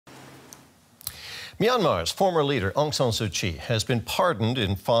Myanmar's former leader, Aung San Suu Kyi, has been pardoned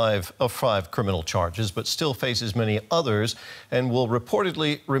in 5 of 5 criminal charges, but still faces many others and will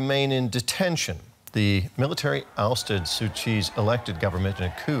reportedly remain in detention. The military ousted Suu Kyi's elected government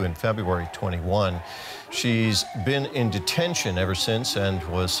in a coup in February 21. She's been in detention ever since and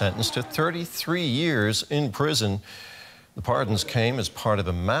was sentenced to 33 years in prison. The pardons came as part of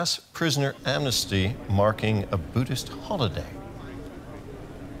a mass prisoner amnesty marking a Buddhist holiday.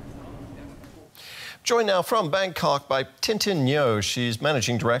 Joined now from Bangkok by Tintin Nyo. She's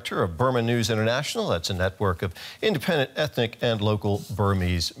managing director of Burma News International. That's a network of independent, ethnic and local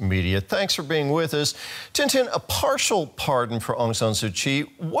Burmese media. Thanks for being with us. Tintin, a partial pardon for Aung San Suu Kyi.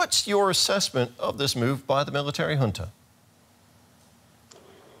 What's your assessment of this move by the military junta?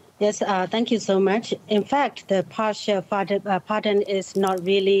 Yes, thank you so much. In fact, the partial pardon is not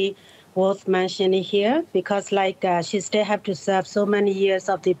really worth mentioning here because she still have to serve so many years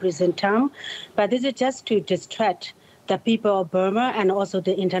of the prison term. But this is just to distract the people of Burma and also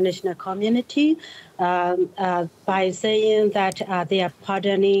the international community by saying that they are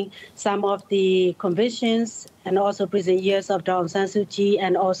pardoning some of the convictions and also prison years of Aung San Suu Kyi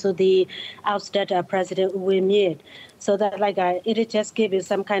and also the ousted President U Win Myint. So that it is just giving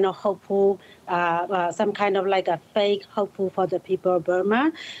some kind of hopeful, some kind of a fake hopeful for the people of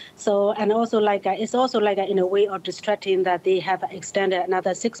Burma. So and also it's also in a way of distracting that they have extended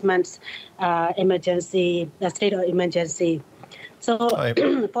another 6 months emergency, state of emergency. So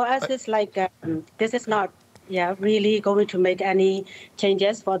for us, it's this is not really going to make any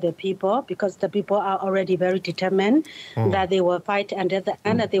changes for the people because the people are already very determined that they will fight and at the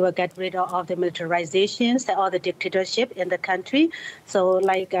end that they will get rid of the militarizations or the dictatorship in the country. So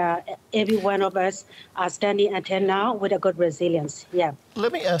every one of us are standing until now with a good resilience. Yeah.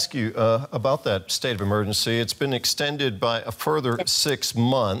 Let me ask you about that state of emergency. It's been extended by a further 6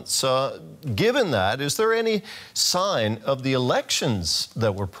 months. Given that, is there any sign of the elections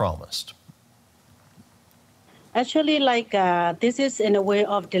that were promised? Actually, this is in a way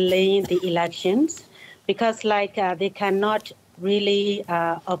of delaying the elections because they cannot really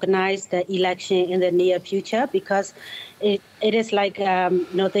organize the election in the near future because it is they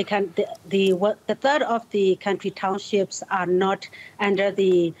can the third of the country townships are not under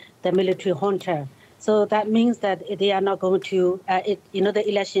the military junta. So that means that they are not going to, the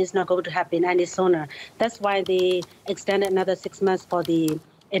election is not going to happen any sooner. That's why they extended another 6 months for the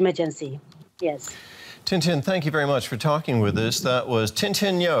emergency. Yes. Tintin, thank you very much for talking with us. That was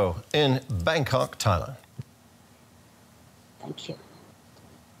Tintin Nyo in Bangkok, Thailand. Thank you.